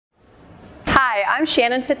Hi, I'm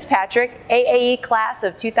Shannon Fitzpatrick, AAE class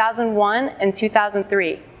of 2001 and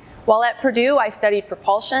 2003. While at Purdue, I studied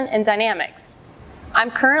propulsion and dynamics.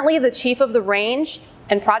 I'm currently the Chief of the Range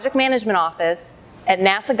and Project Management Office at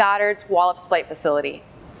NASA Goddard's Wallops Flight Facility.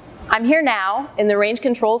 I'm here now in the Range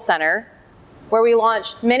Control Center, where we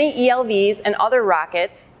launched many ELVs and other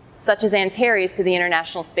rockets, such as Antares, to the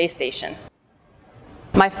International Space Station.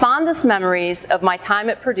 My fondest memories of my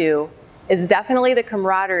time at Purdue is definitely the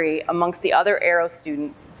camaraderie amongst the other aero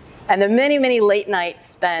students and the many late nights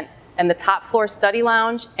spent in the top floor study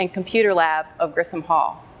lounge and computer lab of Grissom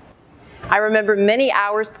Hall. I remember many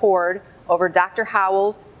hours poured over Dr.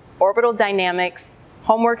 Howell's orbital dynamics,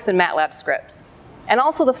 homeworks, and MATLAB scripts, and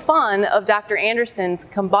also the fun of Dr. Anderson's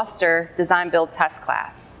combustor design build test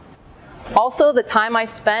class. Also, the time I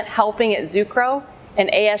spent helping at Zucro and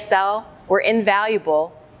ASL were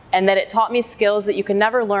invaluable, and that it taught me skills that you can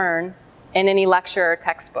never learn in any lecture or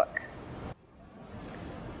textbook.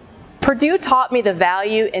 Purdue taught me the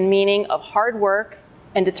value and meaning of hard work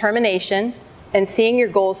and determination and seeing your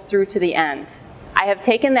goals through to the end. I have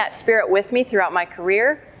taken that spirit with me throughout my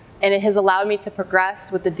career, and it has allowed me to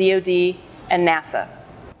progress with the DoD and NASA.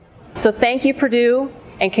 So thank you, Purdue,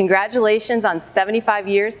 and congratulations on 75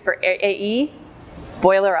 years for AAE.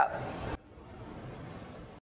 Boiler up.